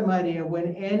Santa Maria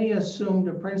when Annie assumed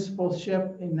a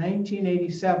principalship in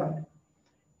 1987,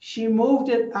 she moved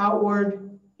it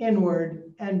outward,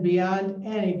 inward, and beyond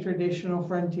any traditional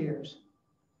frontiers.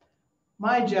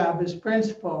 My job as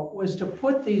principal was to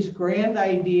put these grand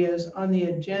ideas on the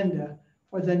agenda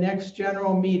for the next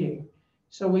general meeting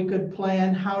so we could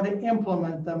plan how to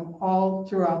implement them all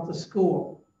throughout the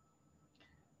school.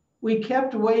 We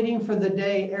kept waiting for the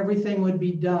day everything would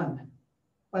be done,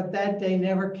 but that day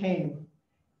never came.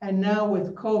 And now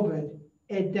with COVID,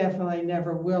 it definitely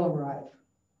never will arrive.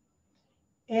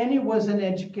 Annie was an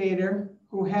educator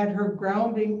who had her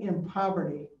grounding in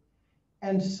poverty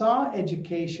and saw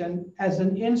education as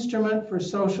an instrument for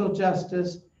social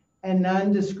justice and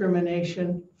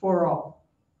non-discrimination for all.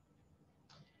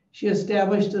 She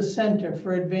established a center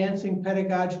for advancing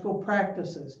pedagogical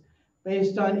practices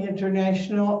based on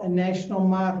international and national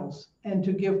models and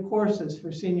to give courses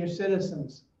for senior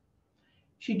citizens.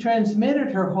 She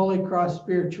transmitted her Holy Cross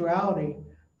spirituality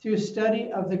through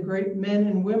study of the great men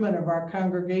and women of our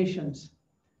congregations,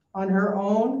 on her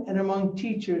own and among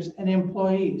teachers and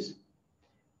employees.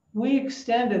 We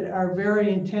extended our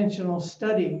very intentional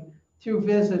study through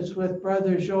visits with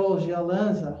Brother Joel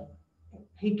Jalenza.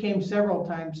 He came several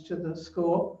times to the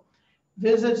school,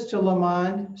 visits to Le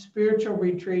Monde, spiritual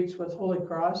retreats with Holy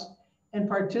Cross, and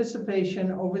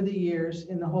participation over the years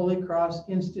in the Holy Cross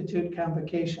Institute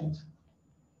convocations.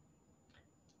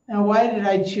 Now, why did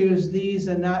I choose these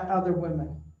and not other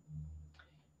women?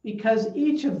 Because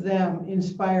each of them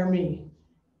inspire me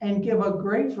and give a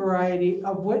great variety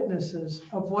of witnesses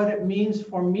of what it means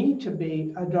for me to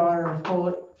be a daughter of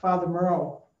Holy Father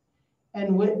Moreau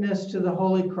and witness to the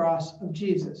Holy Cross of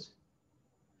Jesus.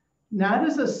 Not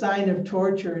as a sign of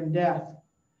torture and death,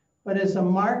 but as a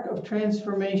mark of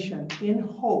transformation in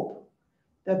hope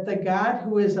that the God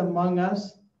who is among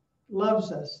us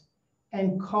loves us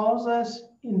and calls us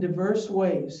in diverse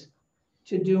ways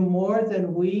to do more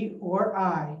than we or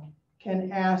I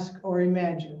can ask or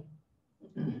imagine.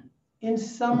 In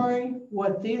summary,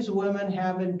 what these women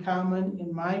have in common,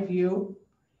 in my view,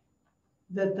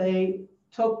 that they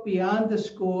took beyond the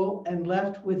school and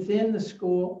left within the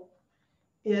school,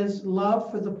 is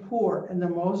love for the poor and the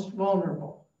most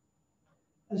vulnerable,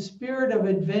 a spirit of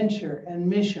adventure and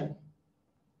mission,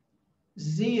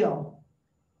 zeal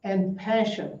and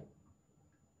passion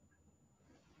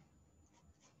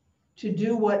to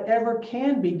do whatever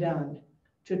can be done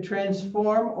to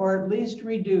transform or at least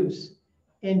reduce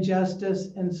injustice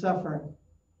and suffering.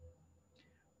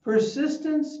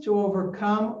 Persistence to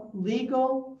overcome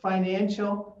legal,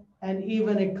 financial, and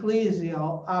even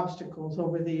ecclesial obstacles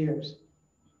over the years.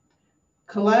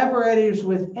 Collaborators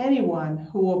with anyone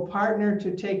who will partner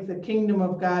to take the kingdom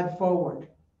of God forward.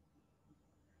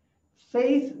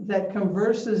 Faith that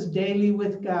converses daily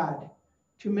with God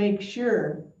to make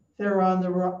sure they're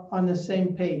on the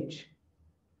same page.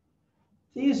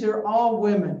 These are all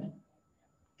women,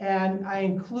 and I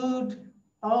include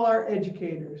all our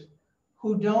educators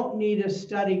who don't need a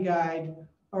study guide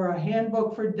or a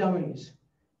handbook for dummies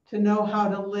to know how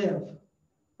to live,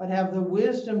 but have the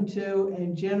wisdom to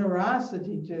and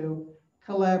generosity to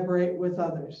collaborate with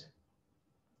others.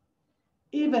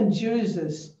 Even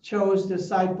Jesus chose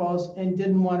disciples and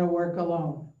didn't want to work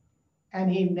alone,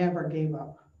 and he never gave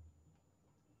up.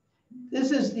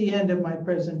 This is the end of my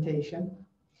presentation,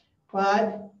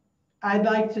 but I'd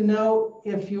like to know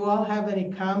if you all have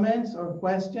any comments or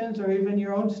questions or even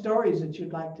your own stories that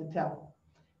you'd like to tell.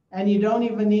 And you don't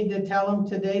even need to tell them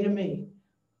today to me.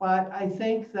 But I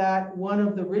think that one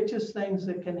of the richest things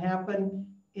that can happen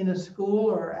in a school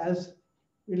or as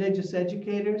religious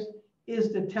educators is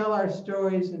to tell our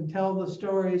stories and tell the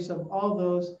stories of all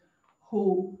those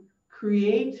who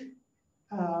create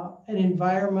an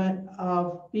environment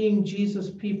of being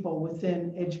Jesus people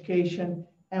within education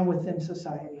and within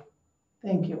society.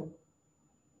 Thank you.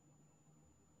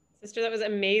 Sister, that was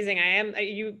amazing.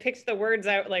 You picked the words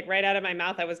out like right out of my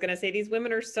mouth. I was going to say, these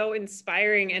women are so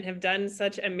inspiring and have done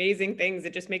such amazing things.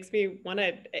 It just makes me want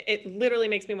to, it literally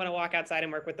makes me want to walk outside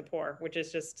and work with the poor, which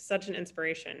is just such an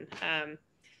inspiration.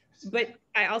 But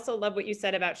I also love what you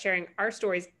said about sharing our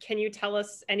stories. Can you tell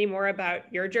us any more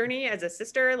about your journey as a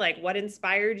sister? Like what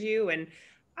inspired you? And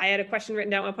I had a question written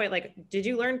down at one point, like, did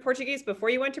you learn Portuguese before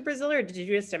you went to Brazil, or did you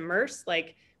just immerse?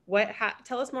 Like,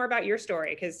 tell us more about your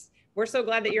story, because we're so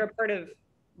glad that you're a part of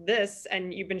this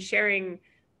and you've been sharing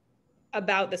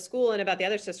about the school and about the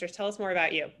other sisters. Tell us more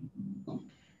about you.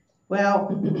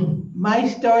 Well, my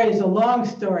story is a long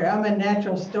story. I'm a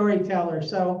natural storyteller,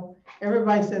 so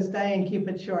everybody says, Diane, keep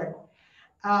it short.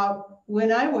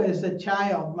 When I was a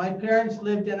child, my parents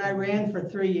lived in Iran for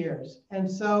 3 years. And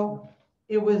so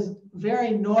it was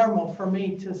very normal for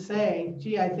me to say,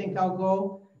 gee, I think I'll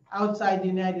go outside the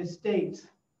United States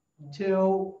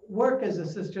to work as a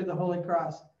Sister of the Holy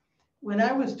Cross. When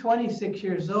I was 26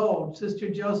 years old, Sister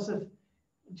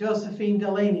Josephine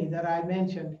Delaney that I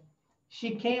mentioned,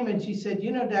 she came and she said,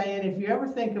 you know, Diane, if you ever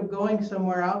think of going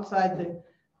somewhere outside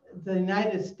the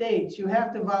United States, you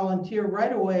have to volunteer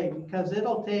right away, because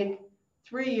it'll take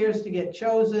 3 years to get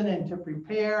chosen and to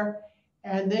prepare.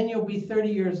 And then you'll be 30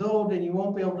 years old and you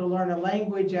won't be able to learn a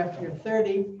language after you're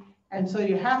 30. And so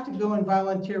you have to go and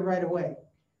volunteer right away.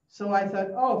 So I thought,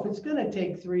 oh, if it's going to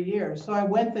take 3 years. So I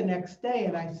went the next day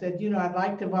and I said, you know, I'd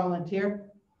like to volunteer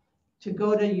to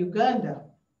go to Uganda.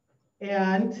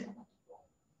 And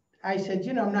I said,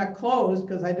 you know, I'm not closed,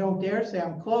 because I don't dare say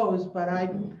I'm closed, but I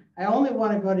only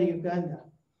want to go to Uganda.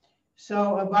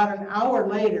 So about an hour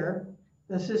later,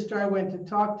 the sister I went to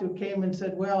talk to came and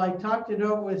said, well, I talked it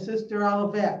over with Sister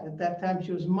Olivet. At that time,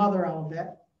 she was Mother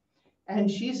Olivet.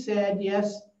 And she said,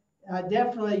 yes,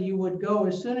 definitely you would go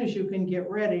as soon as you can get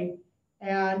ready,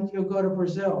 and you'll go to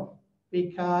Brazil,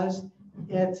 because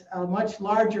it's a much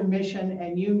larger mission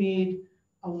and you need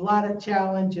a lot of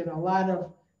challenge and a lot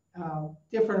of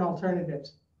different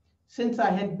alternatives. Since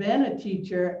I had been a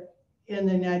teacher in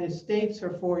the United States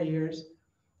for 4 years,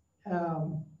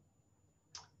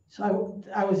 so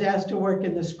I was asked to work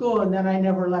in the school, and then I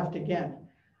never left again.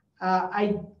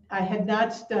 I had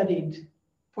not studied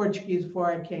Portuguese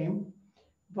before I came.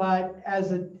 But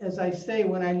as I say,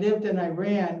 when I lived in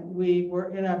Iran, we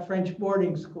were in a French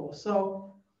boarding school.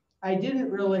 So I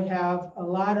didn't really have a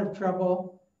lot of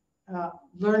trouble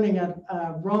learning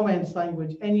a Romance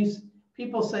language. And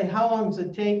people say, how long does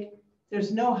it take?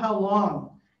 There's no how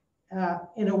long.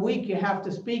 In a week, you have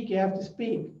to speak,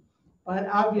 but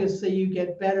obviously you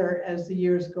get better as the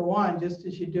years go on, just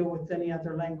as you do with any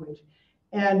other language.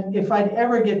 And if I'd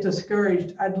ever get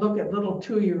discouraged, I'd look at little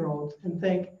 2-year-olds and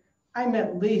think, I'm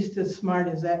at least as smart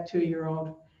as that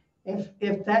 2-year-old.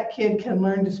 If that kid can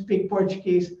learn to speak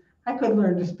Portuguese, I could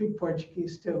learn to speak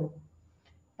Portuguese too.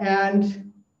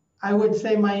 And I would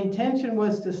say my intention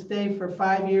was to stay for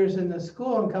 5 years in the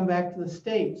school and come back to the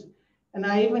States. And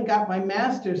I even got my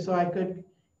master's so I could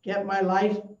get my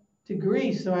life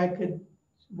degree so I could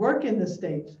work in the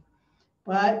States.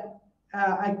 But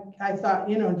I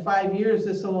thought, in 5 years,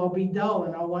 this will all be dull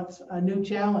and I'll want a new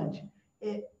challenge.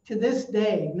 To this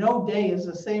day, no day is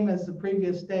the same as the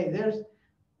previous day.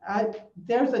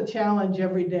 There's a challenge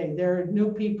every day. There are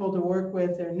new people to work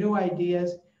with, there are new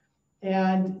ideas,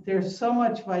 and there's so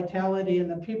much vitality in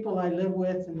the people I live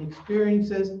with and the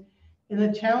experiences and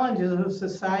the challenges of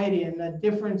society and the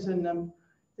difference in them,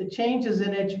 the changes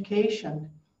in education,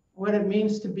 what it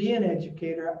means to be an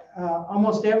educator.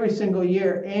 Almost every single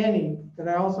year, Annie, that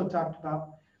I also talked about,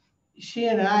 she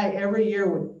and I every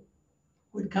year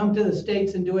would come to the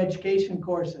States and do education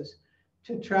courses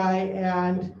to try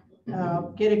and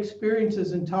get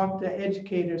experiences and talk to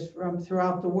educators from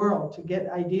throughout the world to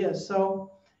get ideas. So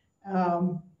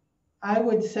I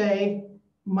would say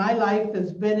my life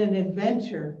has been an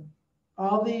adventure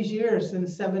all these years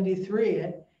since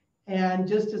 '73. And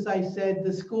just as I said,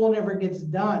 the school never gets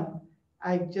done.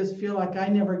 I just feel like I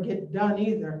never get done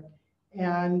either.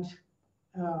 And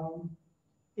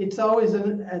it's always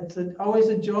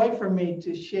a joy for me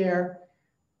to share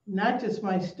not just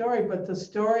my story, but the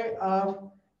story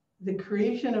of the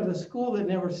creation of a school that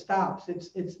never stops.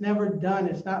 It's never done.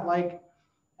 It's not like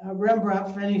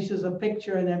Rembrandt finishes a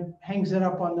picture and then hangs it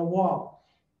up on the wall.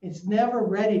 It's never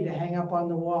ready to hang up on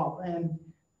the wall. And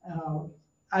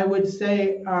I would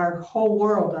say our whole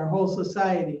world, our whole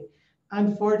society,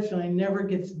 unfortunately never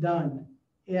gets done.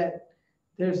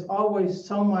 There's always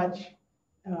so much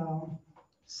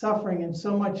suffering and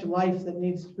so much life that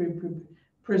needs to be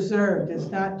preserved. It's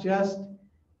not just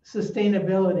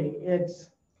sustainability. It's,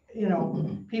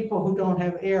 people who don't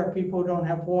have air, people who don't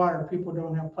have water, people who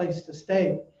don't have a place to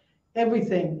stay.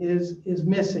 Everything is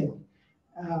missing.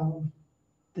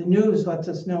 The news lets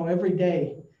us know every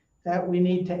day that we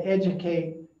need to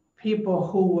educate people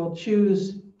who will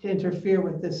choose to interfere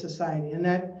with this society. And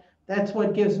that's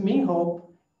what gives me hope,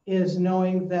 is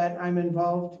knowing that I'm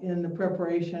involved in the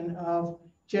preparation of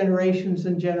generations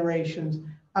and generations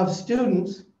of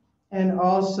students and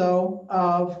also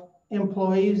of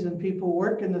employees and people who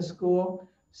work in the school,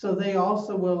 so they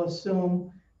also will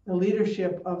assume the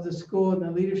leadership of the school and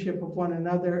the leadership of one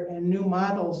another and new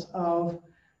models of,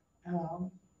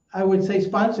 I would say,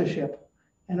 sponsorship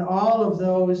and all of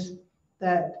those,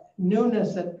 that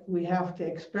newness that we have to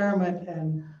experiment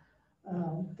and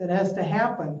that has to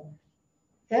happen.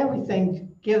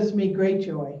 Everything gives me great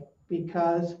joy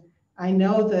because I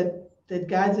know that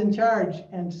God's in charge,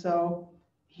 and so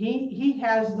he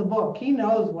has the book. He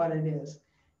knows what it is,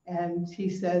 and he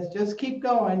says, just keep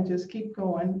going,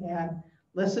 and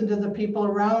listen to the people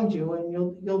around you, and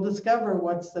you'll discover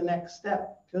what's the next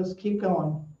step. Just keep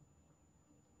going.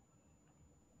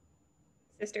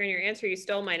 Sister, in your answer, you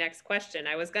stole my next question.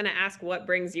 I was going to ask what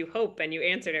brings you hope, and you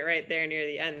answered it right there near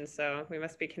the end, so we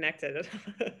must be connected.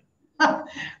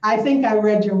 I think I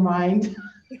read your mind.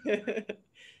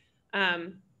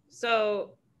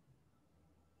 So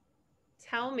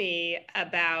tell me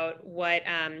about what,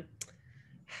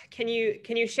 can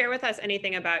you share with us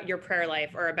anything about your prayer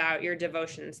life or about your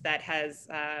devotions that has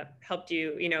helped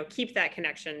you, keep that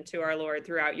connection to our Lord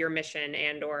throughout your mission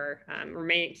and or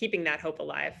keeping that hope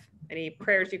alive? Any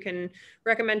prayers you can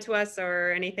recommend to us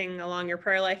or anything along your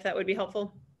prayer life that would be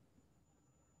helpful?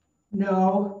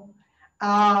 No.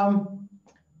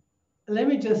 Let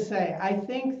me just say, I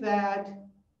think that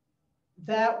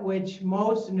which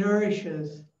most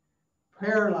nourishes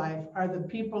prayer life are the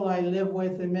people I live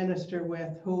with and minister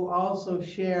with, who also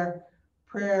share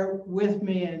prayer with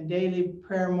me and daily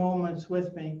prayer moments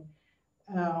with me.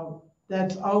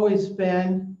 That's always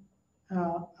been,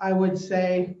 I would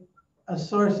say, a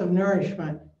source of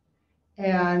nourishment,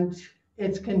 and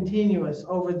it's continuous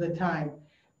over the time.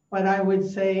 But I would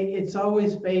say it's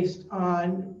always based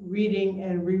on reading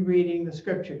and rereading the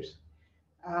scriptures,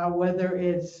 whether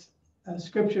it's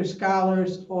scripture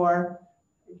scholars or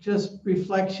just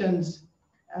reflections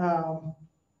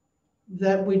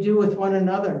that we do with one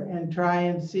another and try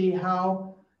and see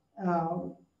how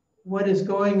what is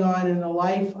going on in the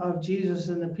life of Jesus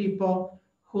and the people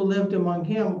who lived among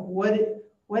him.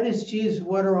 What is Jesus?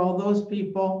 What are all those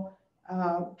people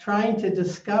trying to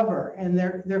discover? And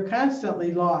they're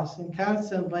constantly lost and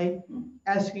constantly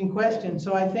asking questions.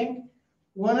 So I think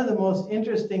one of the most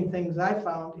interesting things I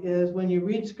found is when you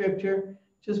read scripture,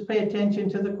 just pay attention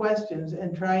to the questions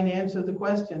and try and answer the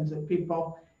questions that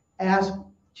people ask.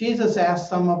 Jesus asked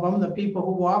some of them, the people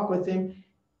who walk with him.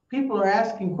 People are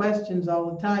asking questions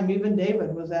all the time. Even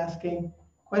David was asking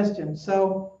questions.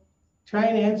 So try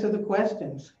and answer the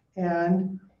questions.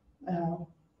 And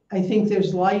I think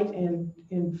there's light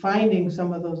in finding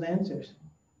some of those answers.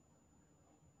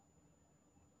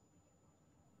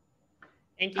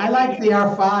 Thank you. I like the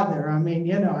Our Father. I mean,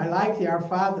 you know, I like the Our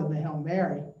Father, the Hail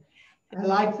Mary. I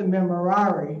like the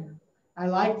Memorare. I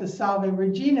like the Salve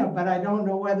Regina, but I don't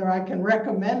know whether I can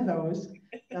recommend those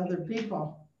to other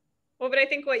people. Well, but I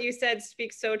think what you said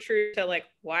speaks so true to like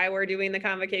why we're doing the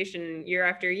convocation year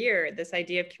after year, this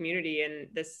idea of community and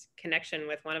this connection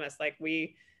with one of us, like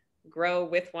we grow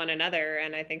with one another.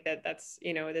 And I think that that's,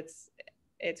 you know,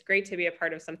 it's great to be a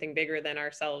part of something bigger than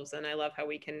ourselves. And I love how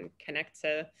we can connect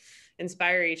to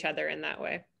inspire each other in that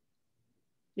way.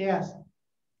 Yes.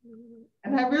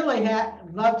 And I really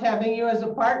loved having you as a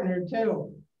partner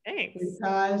too. Thanks.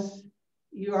 Because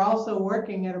you're also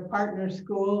working at a partner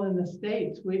school in the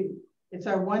States. It's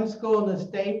our one school in the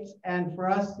States, and for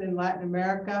us in Latin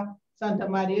America, Santa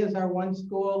Maria is our one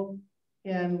school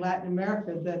in Latin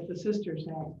America that the sisters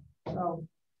have. So,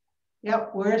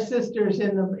 yep, we're sisters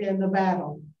in the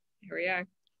battle. Here we are.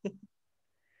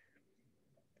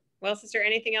 Well, sister,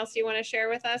 anything else you want to share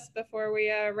with us before we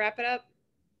wrap it up?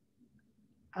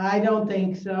 I don't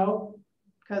think so,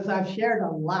 because I've shared a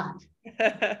lot.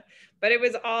 But it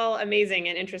was all amazing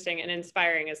and interesting and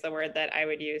inspiring is the word that I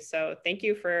would use. So thank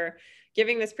you for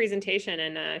giving this presentation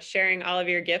and sharing all of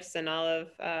your gifts and all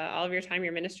of your time,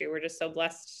 your ministry. We're just so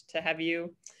blessed to have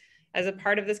you as a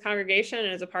part of this congregation and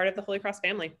as a part of the Holy Cross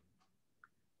family.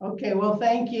 Okay, well,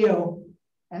 thank you.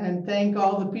 And thank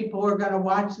all the people who are going to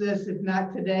watch this, if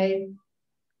not today,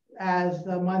 as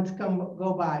the months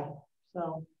go by.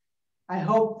 So I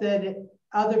hope that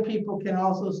other people can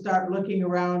also start looking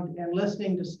around and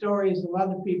listening to stories of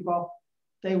other people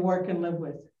they work and live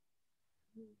with.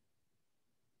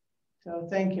 So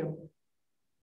thank you.